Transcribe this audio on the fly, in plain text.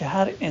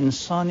هر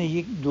انسان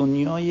یک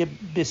دنیای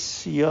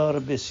بسیار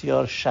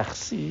بسیار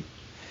شخصی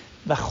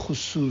و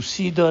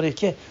خصوصی داره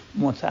که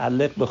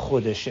متعلق به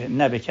خودشه،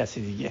 نه به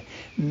کسی دیگه،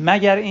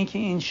 مگر اینکه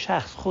این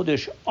شخص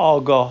خودش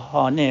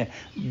آگاهانه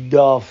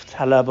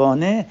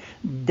داوطلبانه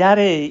در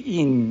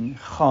این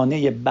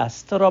خانه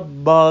بسته را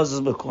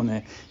باز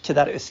بکنه که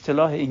در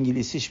اصطلاح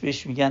انگلیسیش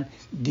بهش میگن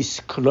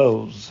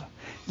disclose،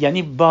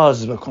 یعنی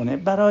باز بکنه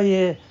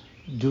برای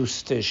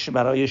دوستش،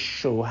 برای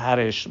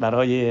شوهرش،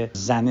 برای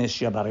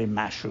زنش یا برای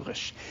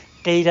معشوقش.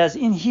 غیر از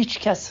این هیچ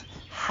کس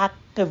حق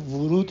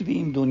ورود به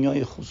این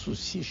دنیای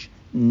خصوصیش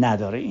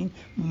نداره، این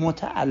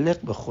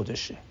متعلق به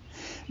خودشه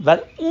و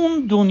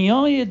اون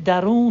دنیای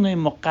درون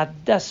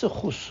مقدس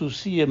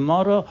خصوصی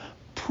ما را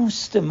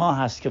پوست ما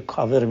هست که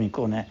کاور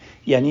میکنه،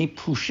 یعنی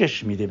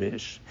پوشش میده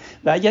بهش.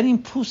 و اگر این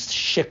پوست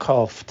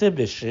شکافته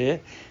بشه،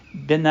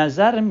 به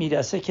نظر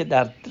میرسه که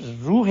در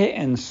روح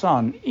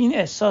انسان این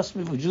احساس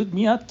به وجود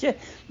میاد که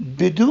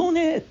بدون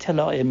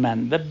اطلاع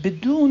من و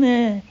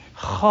بدون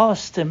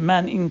خواست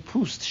من این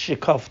پوست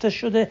شکافته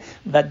شده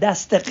و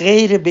دست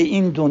غیر به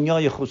این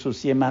دنیای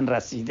خصوصی من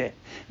رسیده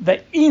و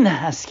این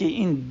هست که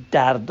این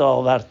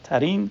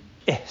دردآورترین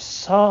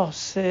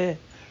احساس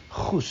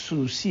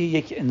خصوصی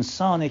یک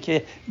انسانه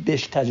که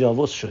بهش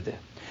تجاوز شده.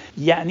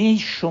 یعنی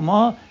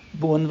شما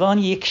به عنوان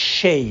یک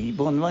شی،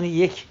 به عنوان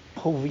یک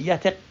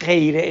هویت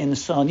غیر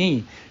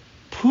انسانی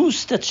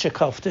پوستت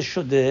شکافته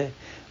شده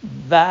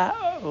و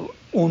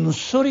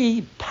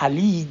عنصری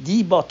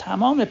پلیدی با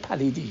تمام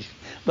پلیدیش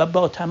و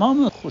با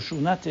تمام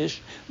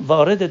خشونتش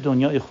وارد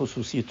دنیای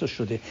خصوصی تو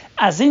شده.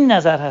 از این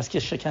نظر هست که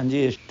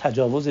شکنجه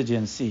تجاوز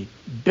جنسی،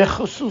 به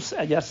خصوص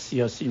اگر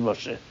سیاسی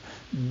باشه،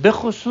 به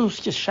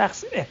خصوص که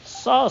شخص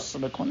احساس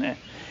بکنه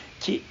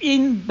که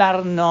این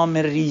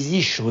برنامه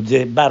ریزی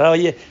شده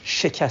برای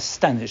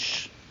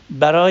شکستنش،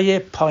 برای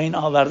پایین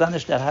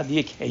آوردنش در حد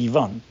یک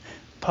حیوان،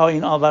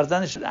 پایین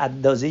آوردنش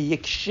اندازه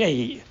یک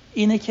شی،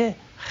 اینه که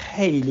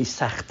خیلی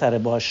سخت‌تره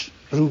باش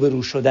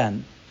روبرو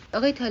شدن.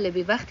 آقای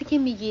طالبی، وقتی که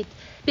میگید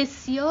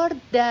بسیار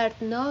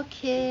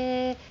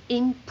دردناکه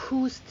این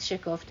پوست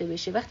شکافته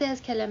بشه، وقتی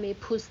از کلمه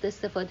پوست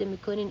استفاده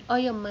میکنین،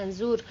 آیا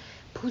منظور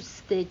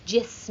پوست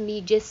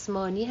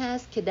جسمانی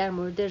هست که در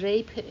مورد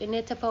ریپ این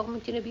اتفاق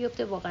میتونه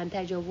بیفته، واقعا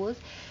تجاوز،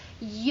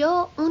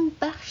 یا اون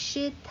بخش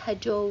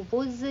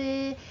تجاوز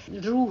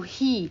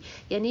روحی،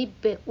 یعنی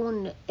به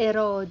اون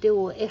اراده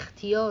و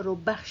اختیار و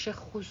بخش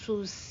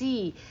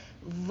خصوصی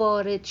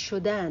وارد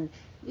شدن،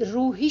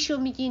 روحیشو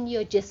میگین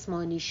یا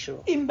جسمانیشو؟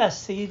 این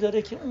بستگی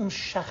داره که اون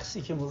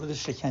شخصی که مورد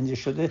شکنجه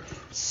شده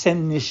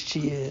سنش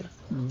چیه،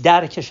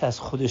 درکش از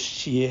خودش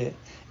چیه،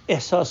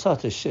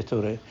 احساساتش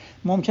چطوره.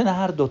 ممکنه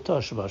هر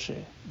دوتاش باشه.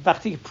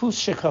 وقتی که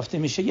پوست شکافته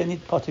میشه یعنی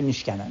پات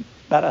میشکنن،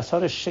 بر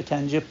اثر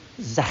شکنجه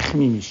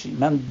زخمی میشی.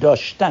 من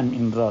داشتم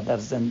این را در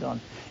زندان،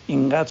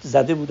 اینقدر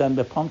زده بودن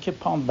به پام که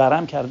پام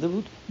ورم کرده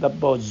بود و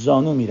با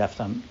زانو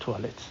میرفتم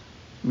توالت.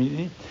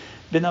 میدونید؟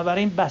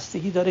 بنابراین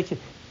بستگی داره که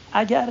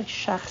اگر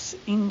شخص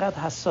اینقدر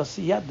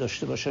حساسیت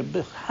داشته باشه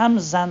به هم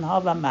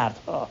زنها و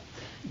مردها،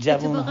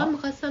 جوانها. اتفاقا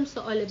میخواستم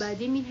سوال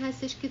بعدیم این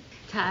هستش که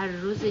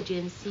تعرض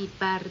جنسی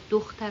بر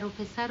دختر و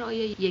پسر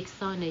آیا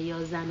یکسانه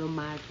یا زن و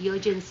مرد یا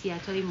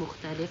جنسیت‌های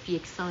مختلف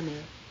یکسانه؟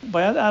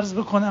 باید عرض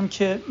بکنم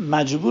که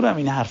مجبورم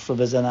این حرف رو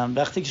بزنم.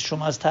 وقتی که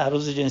شما از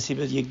تعرض جنسی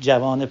به یک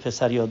جوان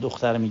پسر یا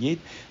دختر میگید،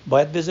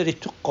 باید بذارید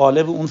تو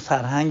قالب اون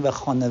فرهنگ و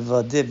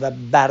خانواده و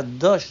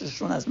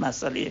برداشتشون از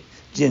مسئله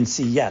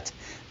جنسیت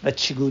و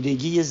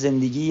چگونگی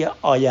زندگی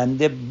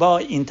آینده با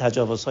این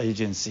تجاوزهای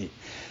جنسی.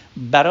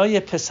 برای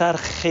پسر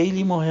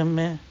خیلی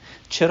مهمه،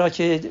 چرا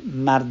که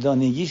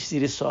مردانگیش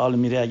زیر سوال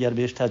میره اگر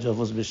بهش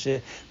تجاوز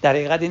بشه. در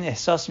حقیقت این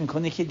احساس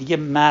میکنه که دیگه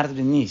مرد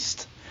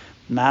نیست.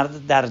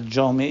 مرد در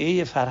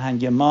جامعه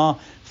فرهنگ ما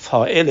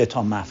فاعل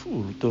تا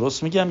مفعول.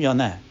 درست میگم یا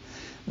نه؟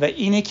 و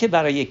اینه که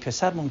برای یک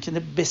پسر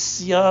ممکنه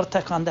بسیار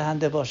تکان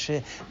دهنده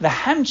باشه و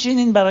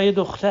همچنین برای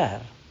دختر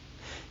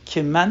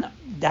که من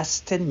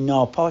دست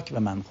ناپاک به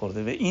من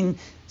خورده و این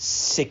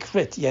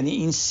سیکرت، یعنی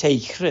این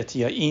سیکرت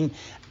یا این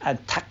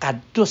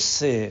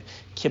تقدس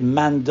که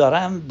من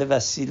دارم به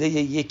وسیله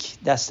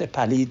یک دست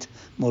پلید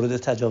مورد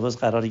تجاوز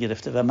قرار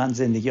گرفته و من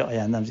زندگی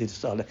آیندم زیر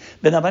سواله.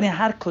 بنابراین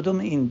هر کدوم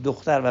این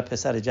دختر و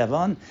پسر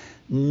جوان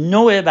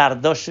نوع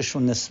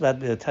برداشتشون نسبت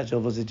به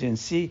تجاوز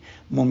جنسی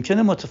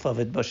ممکنه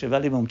متفاوت باشه،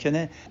 ولی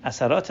ممکنه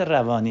اثرات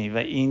روانی و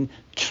این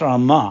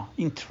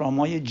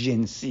ترامای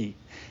جنسی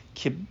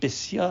که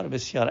بسیار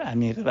بسیار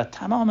عمیقه و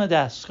تمام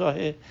دستگاه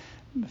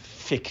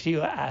فکری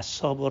و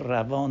اعصاب و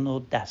روان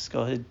و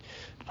دستگاه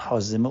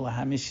هاضمه و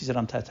همه چیز رو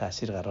هم تحت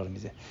تاثیر قرار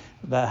میده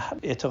و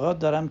اعتقاد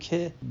دارم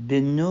که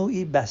به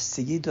نوعی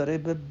بستگی داره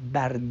به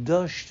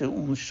برداشت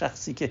اون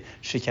شخصی که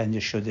شکنجه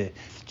شده.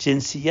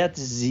 جنسیت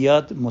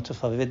زیاد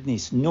متفاوت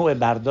نیست، نوع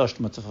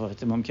برداشت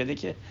متفاوته. ممکنه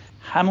که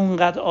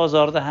همونقدر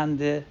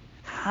آزاردهنده،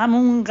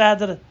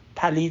 همونقدر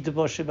پلید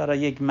باشه برای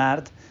یک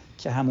مرد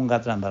که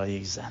همونقدر هم برای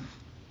یک زن.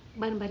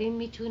 بنابراین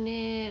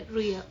میتونه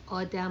روی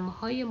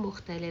آدم‌های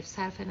مختلف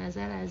صرف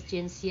نظر از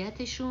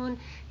جنسیتشون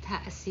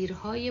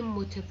تأثیرهای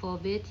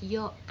متفاوت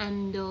یا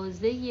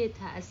اندازه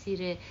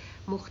تأثیر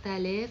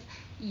مختلف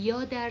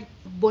یا در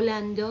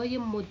بلندای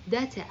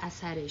مدت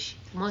اثرش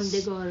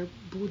ماندگار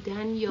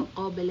بودن یا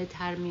قابل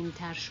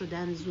ترمیم‌تر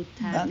شدن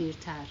زودتر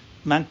دیرتر.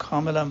 من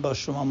کاملا با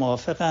شما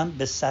موافقم.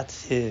 به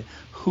سطح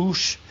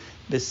هوش،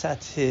 به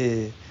سطح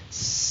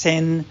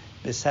سن،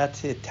 به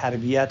سطح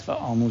تربیت و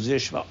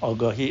آموزش و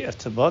آگاهی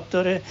ارتباط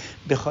داره.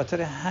 به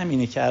خاطر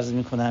همینه که عرض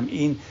میکنم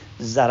این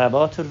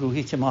ضربات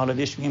روحی که ما حالا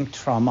بهش میگیم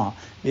تراما،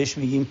 بهش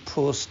میگیم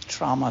پست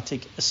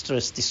تراماتیک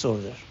استرس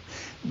دیسوردر،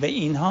 و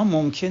اینها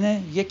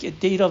ممکنه یک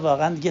عده‌ای را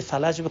واقعا دیگه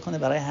فلج بکنه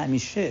برای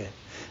همیشه،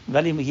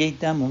 ولی یک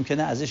دم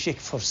ممکنه ازش یک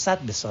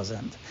فرصت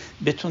بسازند،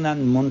 بتونن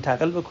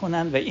منتقل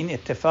بکنن و این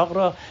اتفاق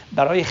را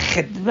برای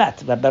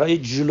خدمت و برای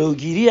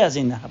جلوگیری از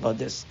این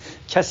حوادث.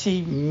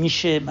 کسی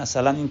میشه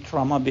مثلا این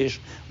تراما بهش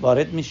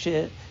وارد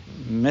میشه،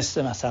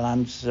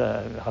 مثلا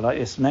حالا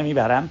اسم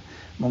نمیبرم،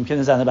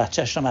 ممکنه زن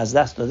بچه‌اش رو از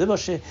دست داده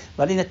باشه،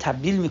 ولی اینو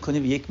تبدیل میکنه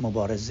به یک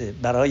مبارزه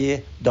برای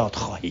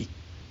دادخواهی.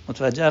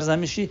 متوجه ارزم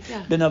میشی؟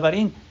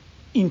 بنابراین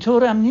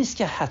اینطور هم نیست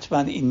که حتما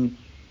این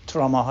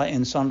تراماها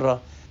انسان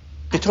را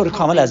به طور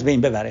کامل از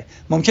بین ببره.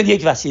 ممکن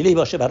یک وسیله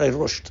باشه برای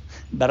رشد،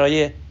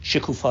 برای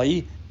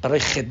شکوفایی، برای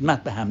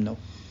خدمت به هم نوع.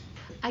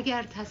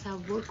 اگر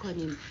تصور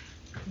کنیم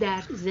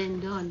در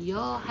زندان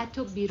یا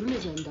حتی بیرون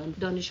زندان،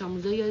 دانش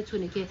آموزا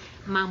یادتونه که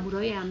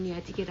مامورای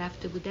امنیتی که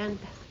رفته بودن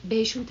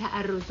بهشون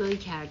تعرضایی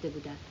کرده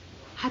بودن،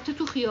 حتی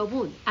تو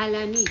خیابون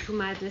علنی، تو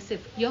مدرسه،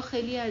 یا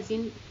خیلی از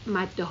این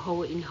ماده ها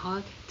و اینها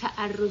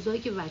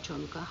تعرضایی که بچه‌ها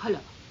میکنن. حالا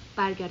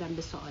برگردم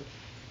به سوال،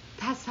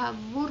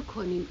 تصور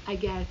کنیم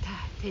اگر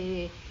تحت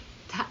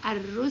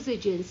تعرض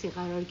جنسی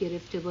قرار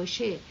گرفته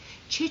باشه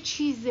چه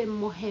چیز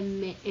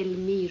مهم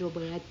علمی رو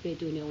باید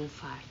بدونه اون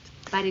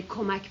فرد برای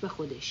کمک به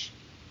خودش؟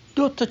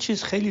 2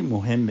 چیز خیلی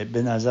مهمه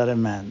به نظر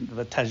من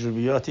و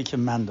تجربیاتی که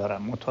من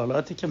دارم،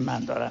 مطالعاتی که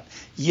من دارم.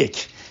 1،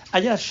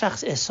 اگر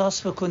شخص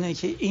احساس بکنه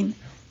که این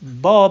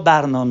با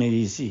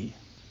برنامه‌ریزی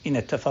این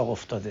اتفاق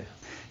افتاده،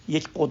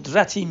 یک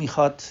قدرتی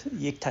میخواد،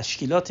 یک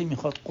تشکیلاتی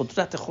میخواد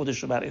قدرت خودش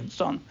رو بر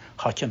انسان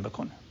حاکم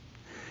بکنه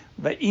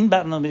و این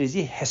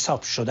برنامه‌ریزی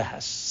حساب شده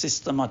هست،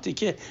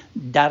 سیستماتیک،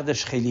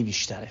 دردش خیلی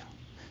بیشتره،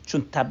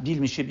 چون تبدیل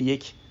میشه به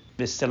یک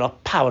به اصطلاح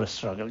پاور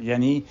استراگل،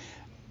 یعنی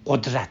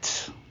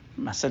قدرت،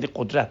 مسئله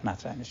قدرت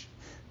مطرح میشه،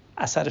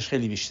 اثرش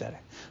خیلی بیشتره.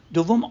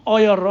 2،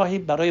 آیا راهی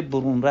برای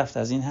برون رفت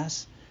از این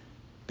هست؟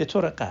 به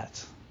طور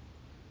قطع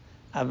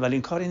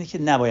اولین کار اینه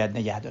که نباید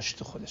نگه داشت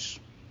تو خودش.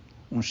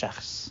 اون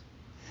شخص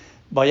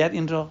باید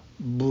این را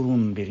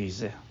برون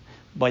بریزه،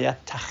 باید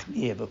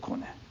تخلیه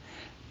بکنه.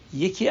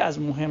 یکی از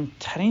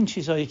مهمترین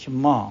چیزهایی که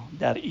ما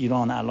در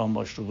ایران الان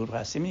باش روبرو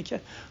هستیم اینه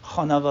که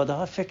خانواده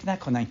ها فکر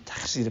نکنن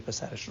تقصیر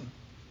پسرشون،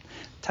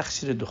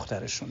 تقصیر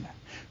دخترشونه.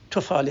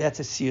 تو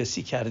فعالیت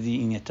سیاسی کردی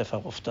این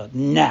اتفاق افتاد.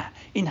 نه،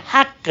 این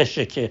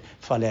حقشه که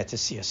فعالیت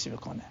سیاسی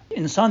بکنه.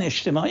 انسان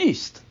اجتماعی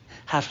است.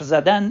 حرف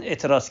زدن،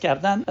 اعتراض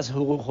کردن، از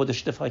حقوق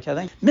خودش دفاع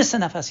کردن مثل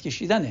نفس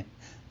کشیدنه.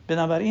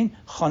 بنابراین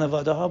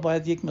خانواده ها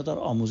باید یک مقدار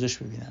آموزش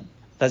ببینن.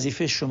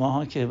 وظیفه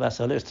شماها که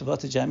وسایل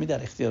ارتباط جمعی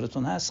در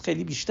اختیارتون هست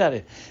خیلی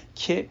بیشتره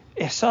که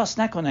احساس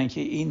نکنن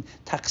که این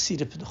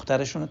تقصیر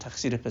دخترشونه،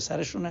 تقصیر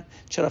پسرشونه،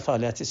 چرا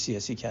فعالیت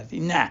سیاسی کردی.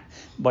 نه،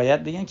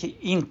 باید بگن که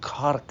این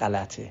کار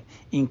غلطه،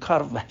 این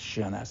کار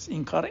وحشیانه است،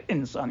 این کار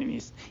انسانی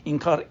نیست، این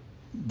کار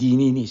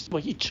دینی نیست، با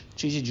هیچ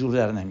چیزی جور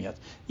در نمیاد.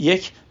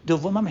 1.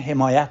 2 هم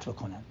حمایت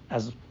بکنن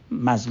از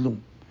مظلوم،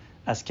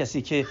 از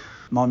کسی که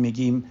ما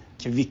میگیم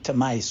که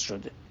ویکتیمایز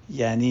شده،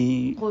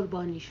 یعنی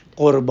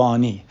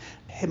قربانی.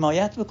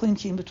 حمایت بکنیم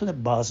که این بتونه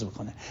باز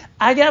بکنه.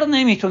 اگر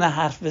نمیتونه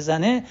حرف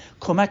بزنه،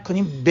 کمک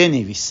کنیم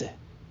بنویسه،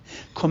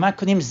 کمک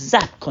کنیم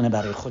ضبط کنه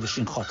برای خودش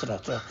این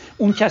خاطرات رو.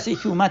 اون کسی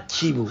که اومد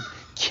کی بود،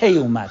 کی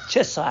اومد،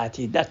 چه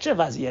ساعتی، در چه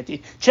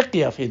وضعیتی، چه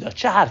قیافه‌ای داشت،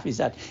 چه حرفی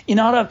زد،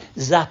 اینا رو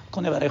ضبط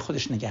کنه برای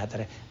خودش نگه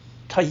داره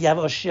تا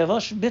یواش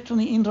یواش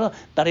بتونه این رو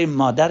برای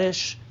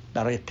مادرش،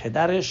 برای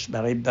پدرش،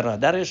 برای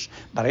برادرش،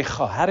 برای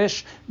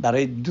خواهرش،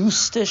 برای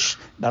دوستش،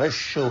 برای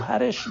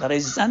شوهرش، برای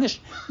زنش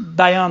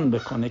بیان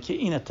بکنه که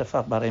این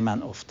اتفاق برای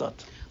من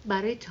افتاد.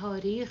 برای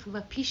تاریخ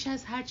و پیش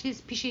از هر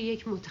چیز پیش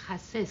یک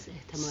متخصص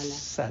احتمالاً.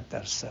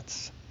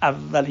 100%.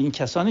 اولین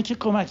کسانی که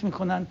کمک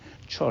میکنن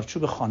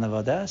چارچوب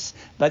خانواده است.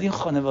 بعد این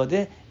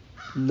خانواده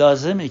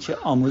لازمه که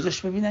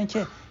آموزش ببینن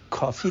که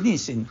کافی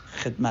نیست این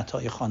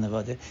خدمت‌های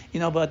خانواده،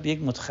 اینا باید به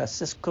یک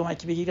متخصص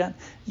کمک بگیرن،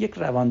 یک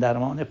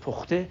رواندرمان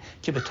پخته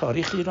که به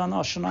تاریخ ایران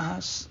آشنا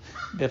هست،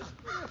 به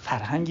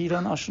فرهنگ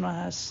ایران آشنا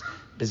هست،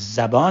 به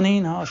زبان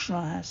اینها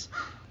آشنا هست.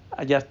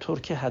 اگر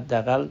ترک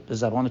حداقل به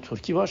زبان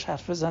ترکی باش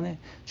حرف بزنه،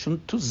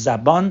 چون تو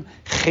زبان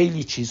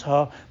خیلی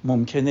چیزها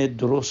ممکنه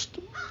درست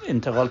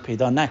انتقال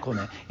پیدا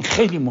نکنه. این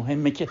خیلی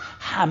مهمه که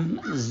هم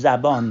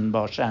زبان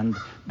باشند،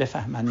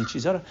 بفهمن این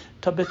چیزها رو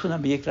تا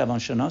بتونن به یک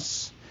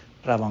روانشناس،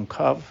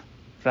 روانکاو،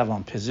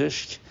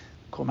 روانپزشک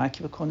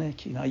کمک بکنه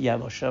که اینا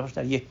یواش یواش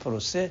در یک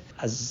پروسه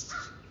از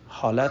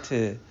حالت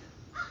به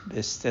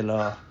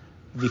اصطلاح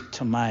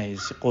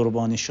ویکتیمایز،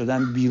 قربانی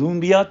شدن، بیرون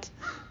بیاد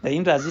و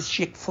این رو ازش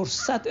یک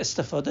فرصت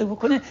استفاده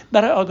بکنه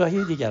برای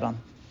آگاهی دیگران،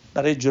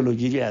 برای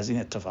جلوگیری از این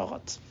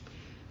اتفاقات.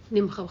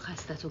 نمیخوام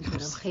خستتون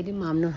کنم، خیلی ممنون.